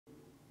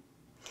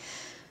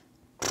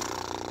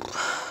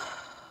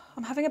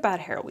having a bad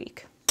hair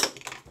week.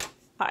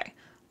 Hi,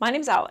 my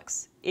name's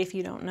Alex. If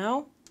you don't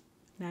know,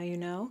 now you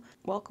know.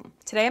 Welcome.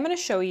 Today I'm going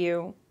to show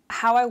you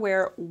how I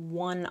wear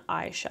one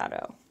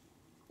eyeshadow.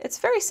 It's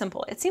very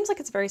simple. It seems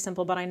like it's very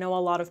simple, but I know a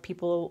lot of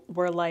people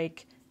were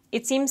like,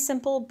 it seems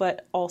simple,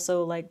 but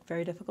also like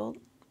very difficult.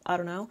 I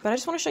don't know. But I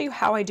just want to show you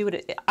how I do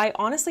it. I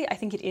honestly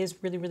think it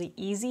is really, really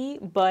easy,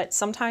 but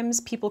sometimes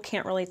people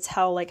can't really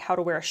tell like how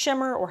to wear a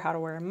shimmer or how to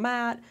wear a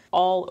matte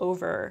all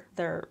over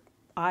their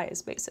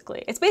eyes,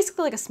 basically. It's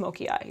basically like a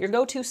smoky eye. Your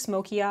go-to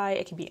smoky eye.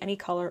 It can be any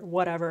color,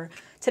 whatever.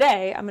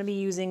 Today, I'm going to be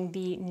using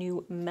the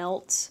new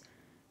Melt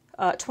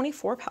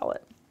 24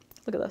 palette.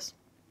 Look at this.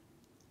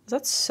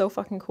 That's so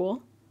fucking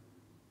cool.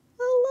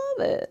 I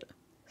love it.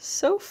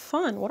 So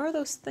fun. What are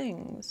those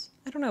things?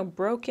 I don't know.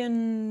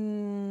 Broken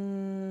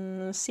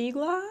sea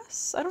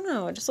glass? I don't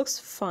know. It just looks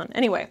fun.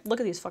 Anyway, look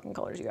at these fucking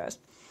colors, you guys.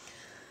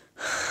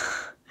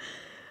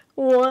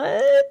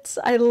 What?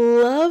 I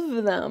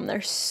love them. They're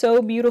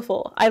so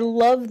beautiful. I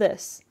love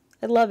this.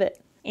 I love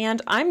it.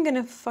 And I'm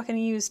gonna fucking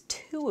use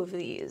 2 of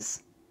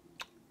these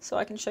so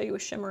I can show you a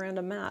shimmer and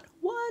a matte.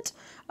 What?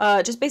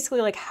 Just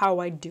basically like how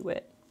I do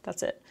it.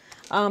 That's it.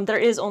 There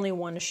is only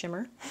one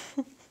shimmer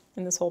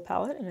in this whole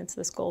palette, and it's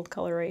this gold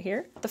color right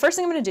here. The first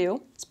thing I'm gonna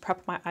do is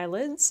prep my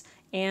eyelids,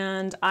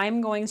 and I'm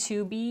going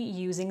to be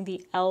using the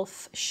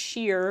e.l.f.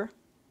 Sheer,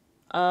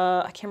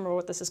 I can't remember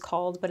what this is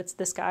called, but it's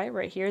this guy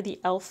right here, the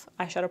e.l.f.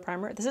 eyeshadow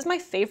primer. This is my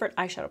favorite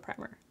eyeshadow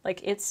primer.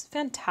 Like, it's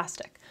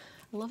fantastic.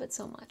 I love it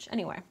so much.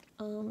 Anyway,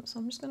 so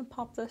I'm just gonna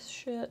pop this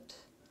shit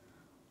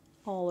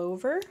all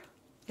over.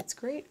 It's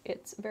great.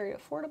 It's very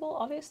affordable,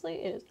 obviously.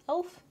 It is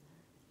e.l.f.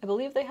 I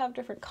believe they have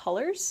different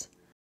colors.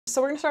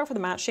 So we're gonna start off with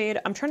a matte shade.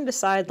 I'm trying to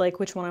decide like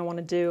which one I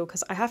wanna do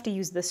because I have to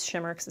use this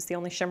shimmer because it's the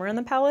only shimmer in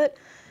the palette.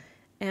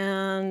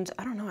 And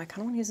I don't know, I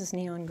kinda wanna use this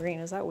neon green.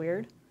 Is that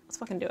weird? Let's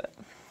fucking do it.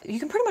 You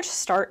can pretty much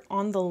start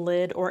on the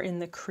lid or in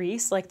the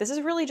crease. Like, this is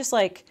really just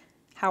like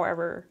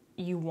however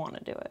you wanna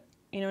do it.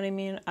 You know what I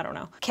mean? I don't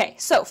know. Okay,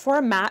 so for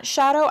a matte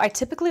shadow, I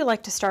typically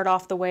like to start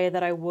off the way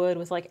that I would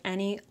with like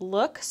any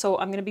look. So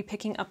I'm gonna be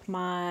picking up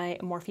my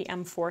Morphe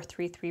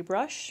M433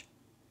 brush,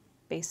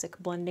 basic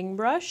blending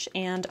brush,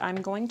 and I'm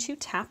going to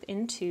tap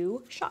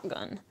into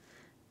Shotgun,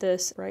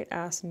 this bright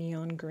ass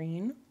neon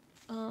green.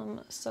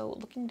 So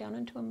looking down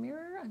into a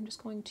mirror, I'm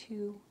just going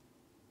to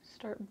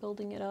start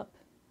building it up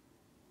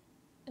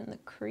in the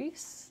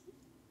crease.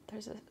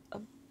 There's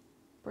a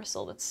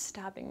bristle that's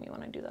stabbing me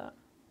when I do that.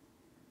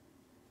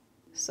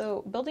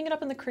 So building it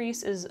up in the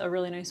crease is a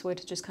really nice way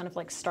to just kind of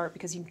like start,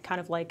 because you can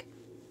kind of like,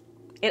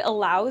 it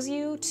allows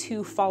you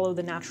to follow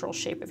the natural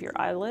shape of your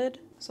eyelid.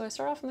 So I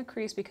start off in the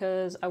crease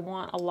because I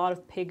want a lot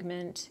of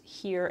pigment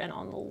here and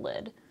on the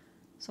lid.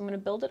 So I'm gonna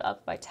build it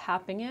up by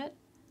tapping it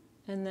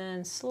and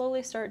then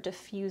slowly start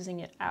diffusing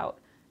it out.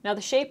 Now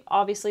the shape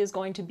obviously is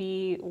going to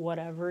be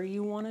whatever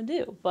you wanna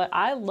do, but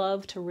I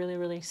love to really,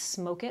 really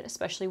smoke it,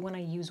 especially when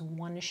I use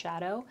one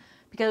shadow,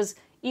 because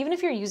even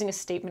if you're using a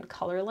statement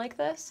color like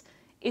this,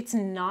 it's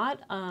not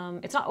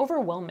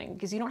overwhelming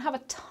because you don't have a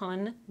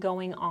ton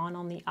going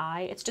on the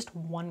eye. It's just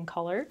one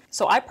color.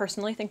 So I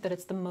personally think that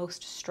it's the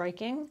most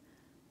striking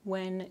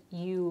when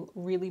you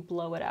really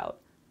blow it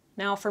out.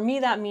 Now for me,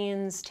 that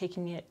means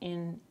taking it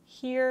in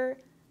here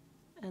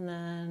and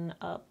then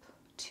up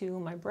to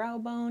my brow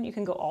bone. You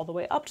can go all the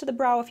way up to the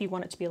brow if you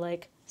want it to be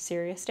like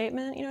serious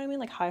statement, you know what I mean?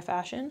 Like high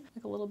fashion,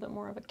 like a little bit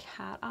more of a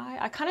cat eye.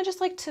 I kind of just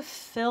like to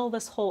fill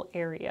this whole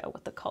area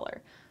with the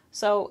color.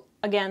 So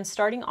again,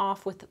 starting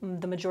off with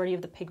the majority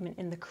of the pigment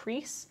in the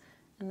crease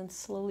and then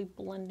slowly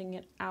blending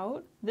it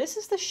out. This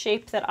is the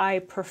shape that I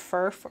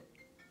prefer for,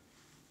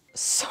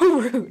 so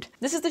rude.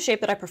 This is the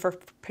shape that I prefer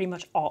for pretty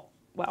much all,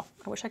 wow,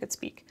 I wish I could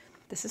speak.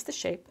 This is the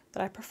shape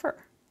that I prefer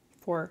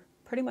for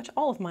pretty much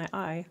all of my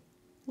eye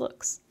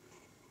looks.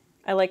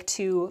 I like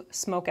to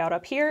smoke out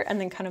up here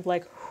and then kind of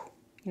like,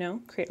 you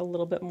know, create a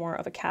little bit more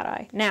of a cat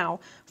eye.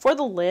 Now, for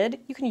the lid,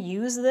 you can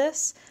use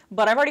this,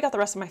 but I've already got the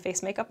rest of my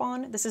face makeup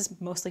on. This is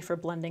mostly for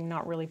blending,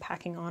 not really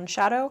packing on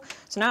shadow.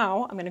 So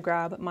now I'm gonna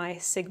grab my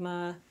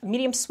Sigma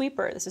medium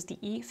sweeper. This is the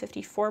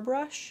E54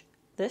 brush.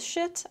 This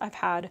shit I've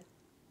had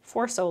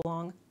for so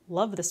long.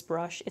 Love this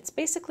brush. It's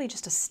basically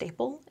just a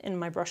staple in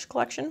my brush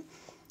collection.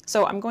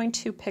 So I'm going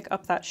to pick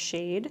up that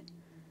shade.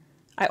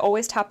 I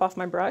always tap off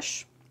my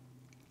brush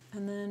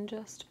and then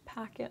just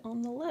pack it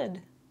on the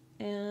lid.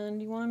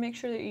 And you want to make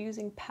sure that you're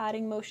using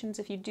patting motions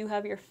if you do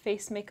have your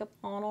face makeup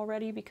on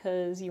already,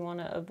 because you want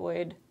to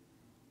avoid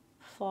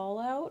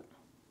fallout.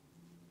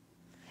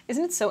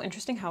 Isn't it so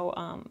interesting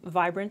how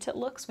vibrant it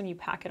looks when you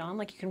pack it on?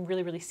 Like, you can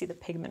really, really see the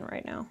pigment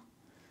right now.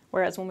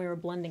 Whereas when we were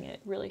blending it,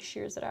 it really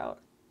shears it out.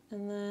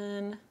 And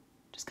then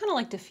just kind of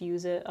like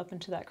diffuse it up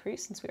into that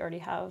crease since we already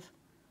have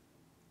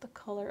the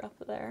color up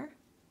there.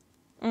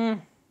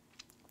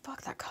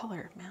 Fuck that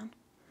color, man.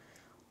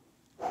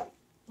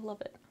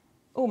 Love it.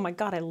 Oh my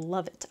God, I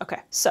love it.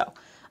 Okay, so,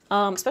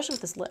 especially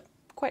with this lip,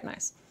 quite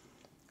nice.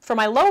 For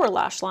my lower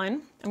lash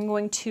line, I'm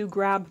going to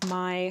grab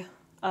my,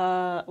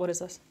 what is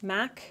this?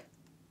 MAC?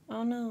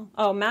 Oh no.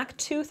 Oh, MAC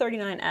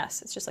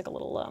 239S. It's just like a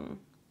little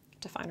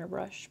definer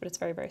brush, but it's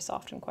very, very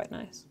soft and quite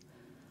nice.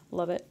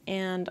 Love it.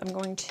 And I'm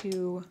going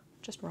to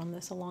just run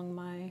this along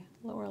my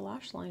lower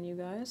lash line, you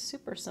guys.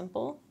 Super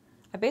simple.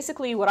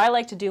 What I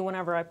like to do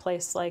whenever I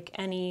place like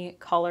any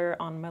color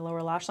on my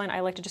lower lash line, I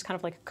like to just kind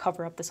of like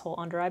cover up this whole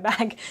under eye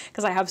bag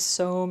because I have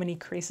so many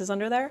creases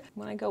under there.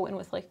 When I go in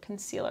with like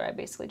concealer, I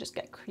basically just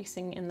get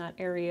creasing in that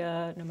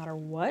area no matter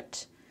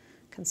what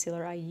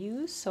concealer I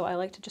use. So I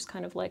like to just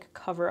kind of like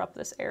cover up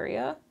this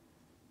area.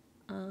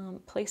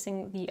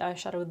 Placing the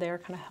eyeshadow there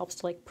kind of helps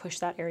to like push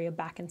that area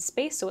back in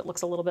space so it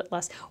looks a little bit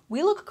less,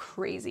 we look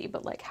crazy,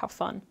 but like how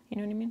fun, you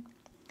know what I mean?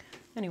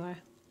 Anyway.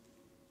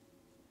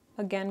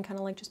 Again, kind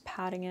of like just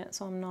patting it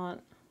so I'm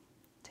not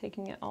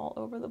taking it all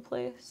over the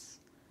place.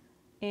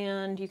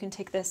 And you can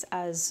take this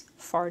as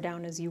far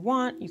down as you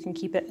want. You can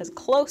keep it as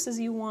close as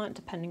you want,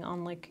 depending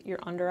on like your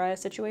under eye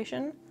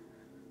situation.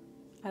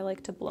 I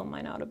like to blow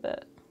mine out a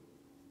bit.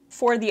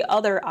 For the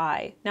other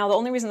eye, now the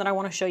only reason that I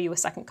want to show you a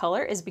second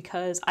color is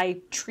because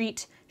I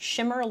treat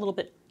shimmer a little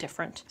bit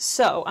different.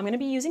 So I'm going to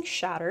be using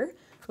Shatter,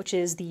 which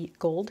is the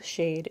gold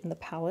shade in the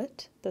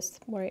palette. This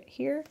right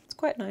here, it's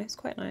quite nice,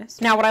 quite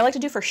nice. Now what I like to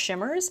do for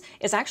shimmers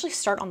is actually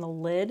start on the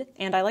lid,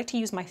 and I like to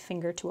use my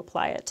finger to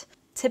apply it.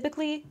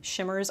 Typically,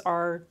 shimmers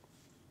are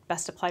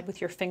best applied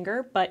with your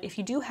finger, but if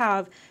you do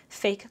have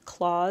fake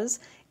claws,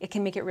 it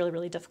can make it really,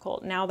 really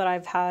difficult. Now that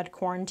I've had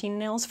quarantine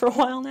nails for a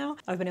while now,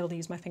 I've been able to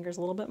use my fingers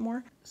a little bit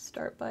more.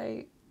 Start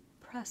by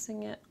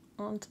pressing it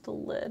onto the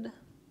lid.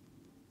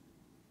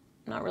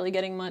 Not really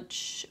getting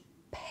much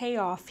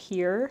payoff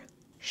here.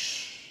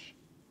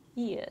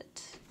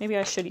 It. Maybe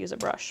I should use a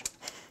brush.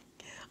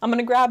 I'm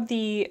gonna grab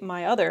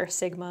my other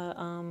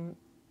Sigma,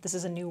 this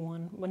is a new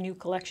one, a new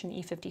collection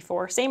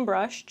E54. Same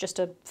brush, just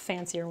a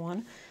fancier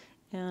one,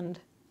 and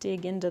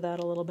dig into that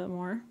a little bit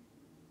more.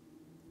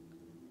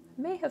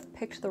 I may have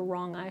picked the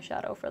wrong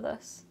eyeshadow for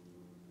this.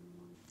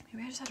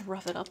 Maybe I just had to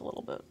rough it up a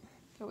little bit.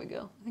 There we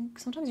go. I think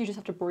sometimes you just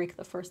have to break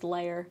the first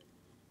layer.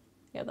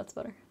 Yeah, that's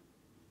better.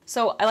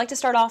 So I like to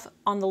start off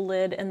on the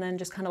lid and then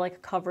just kind of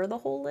like cover the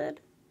whole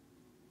lid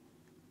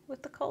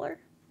with the color,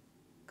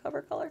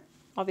 cover color.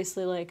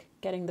 Obviously like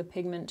getting the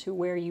pigment to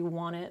where you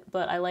want it,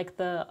 but I like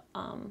the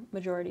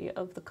majority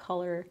of the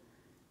color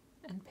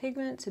and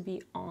pigment to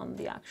be on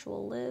the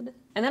actual lid.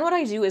 And then what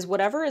I do is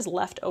whatever is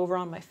left over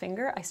on my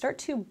finger, I start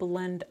to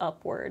blend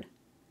upward,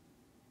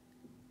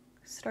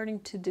 starting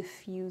to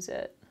diffuse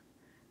it.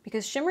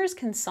 Because shimmers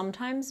can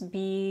sometimes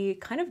be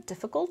kind of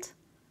difficult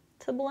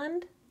to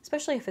blend,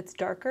 especially if it's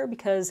darker,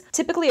 because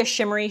typically a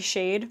shimmery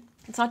shade,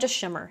 it's not just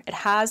shimmer, it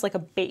has like a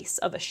base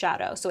of a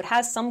shadow. So it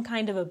has some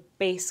kind of a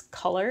base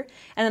color,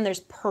 and then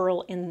there's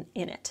pearl in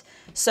it.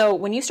 So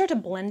when you start to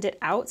blend it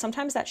out,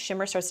 sometimes that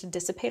shimmer starts to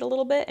dissipate a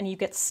little bit and you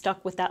get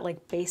stuck with that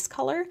like base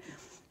color.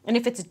 And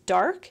if it's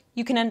dark,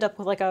 you can end up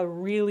with like a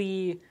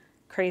really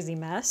crazy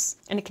mess,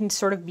 and it can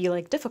sort of be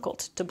like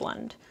difficult to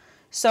blend.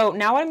 So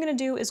now what I'm gonna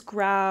do is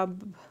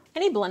grab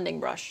any blending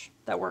brush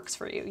that works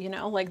for you, you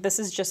know? Like this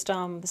is just,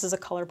 this is a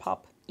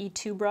ColourPop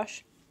E2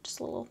 brush, just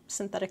a little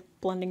synthetic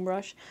blending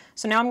brush.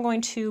 So now I'm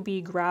going to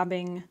be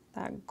grabbing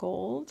that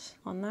gold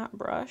on that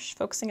brush,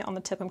 focusing it on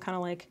the tip. I'm kind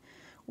of like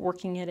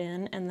working it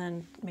in and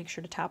then make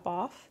sure to tap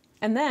off.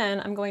 And then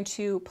I'm going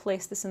to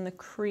place this in the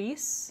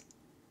crease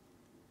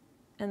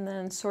and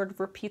then sort of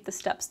repeat the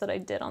steps that I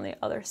did on the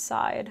other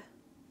side.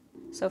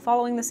 So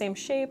following the same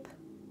shape,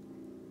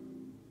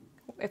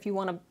 if you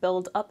want to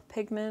build up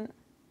pigment,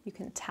 you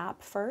can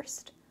tap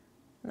first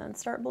and then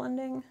start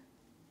blending.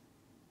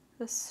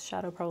 This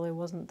shadow probably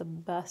wasn't the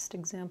best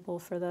example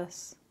for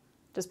this,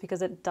 just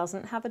because it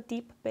doesn't have a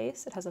deep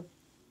base. It has a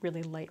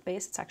really light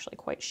base. It's actually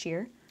quite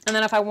sheer. And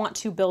then if I want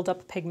to build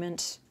up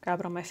pigment, grab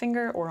it on my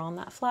finger or on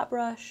that flat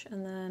brush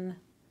and then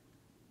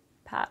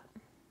pat.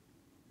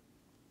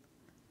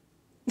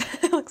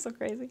 It looks so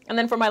crazy. And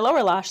then for my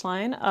lower lash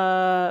line,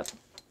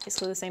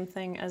 basically the same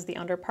thing as the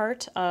under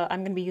part.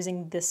 I'm gonna be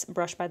using this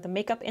brush by the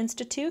Makeup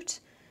Institute.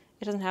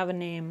 It doesn't have a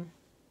name.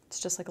 It's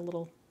just like a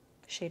little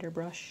shader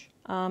brush.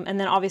 And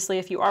then obviously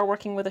if you are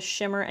working with a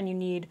shimmer and you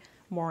need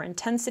more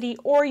intensity,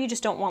 or you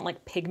just don't want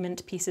like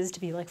pigment pieces to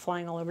be like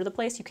flying all over the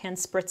place, you can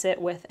spritz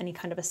it with any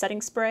kind of a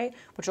setting spray,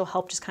 which will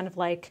help just kind of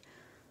like,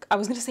 I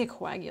was gonna say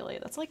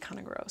coagulate, that's like kind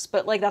of gross,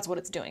 but like that's what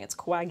it's doing. It's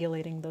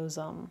coagulating those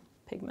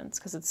pigments,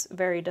 because it's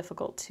very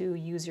difficult to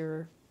use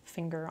your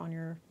finger on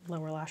your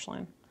lower lash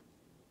line.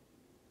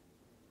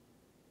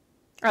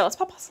 All right, let's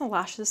pop on some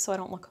lashes so I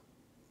don't look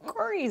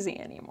crazy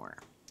anymore.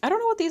 I don't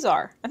know what these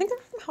are. I think they're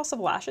from House of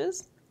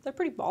Lashes. They're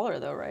pretty baller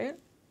though, right?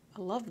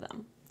 I love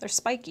them. They're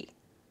spiky.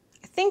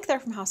 I think they're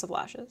from House of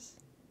Lashes.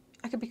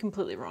 I could be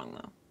completely wrong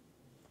though.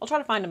 I'll try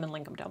to find them and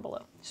link them down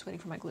below. Just waiting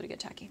for my glue to get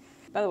tacky.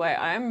 By the way,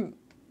 I'm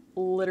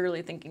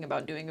literally thinking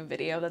about doing a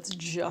video that's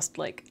just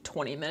like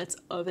 20 minutes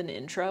of an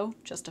intro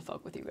just to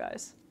fuck with you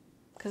guys,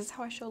 because it's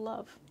how I show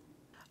love.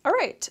 All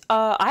right,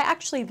 I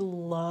actually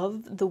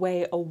love the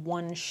way a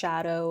one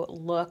shadow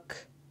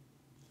looks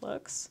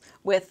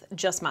with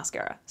just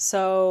mascara.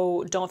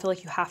 So don't feel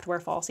like you have to wear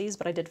falsies,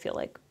 but I did feel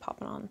like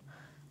popping on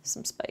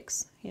some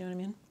spikes, you know what I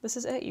mean? This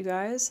is it, you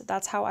guys.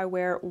 That's how I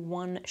wear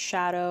one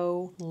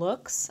shadow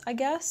looks, I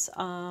guess.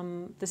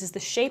 This is the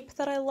shape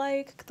that I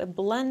like, the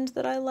blend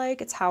that I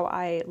like. It's how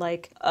I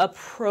like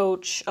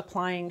approach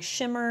applying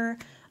shimmer.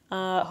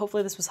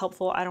 Hopefully this was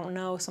helpful. I don't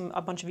know,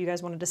 a bunch of you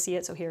guys wanted to see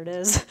it, so here it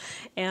is.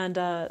 And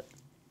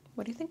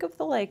what do you think of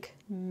the like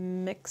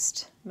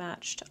mixed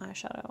matched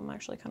eyeshadow? I'm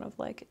actually kind of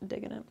like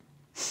digging it.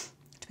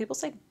 Do people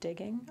say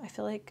digging? I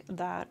feel like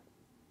that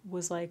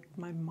was like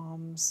my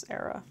mom's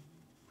era.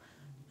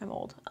 I'm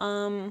old.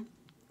 All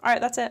right,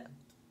 that's it.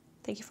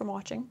 Thank you for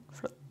watching.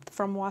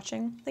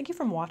 Thank you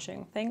for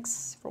watching.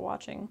 Thanks for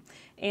watching.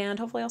 And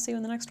hopefully I'll see you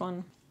in the next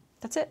one.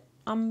 That's it.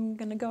 I'm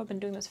gonna go. I've been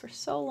doing this for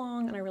so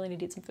long and I really need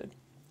to eat some food.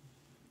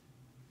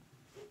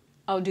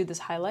 Oh, dude, this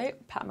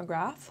highlight, Pat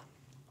McGrath.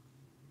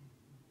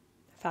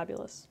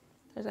 Fabulous.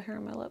 There's a hair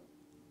on my lip.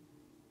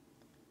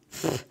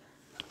 Got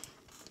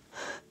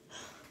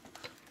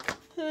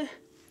it.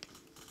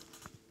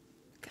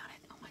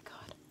 Oh my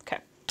God. Okay.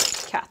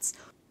 Cats.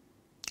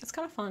 It's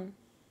kind of fun.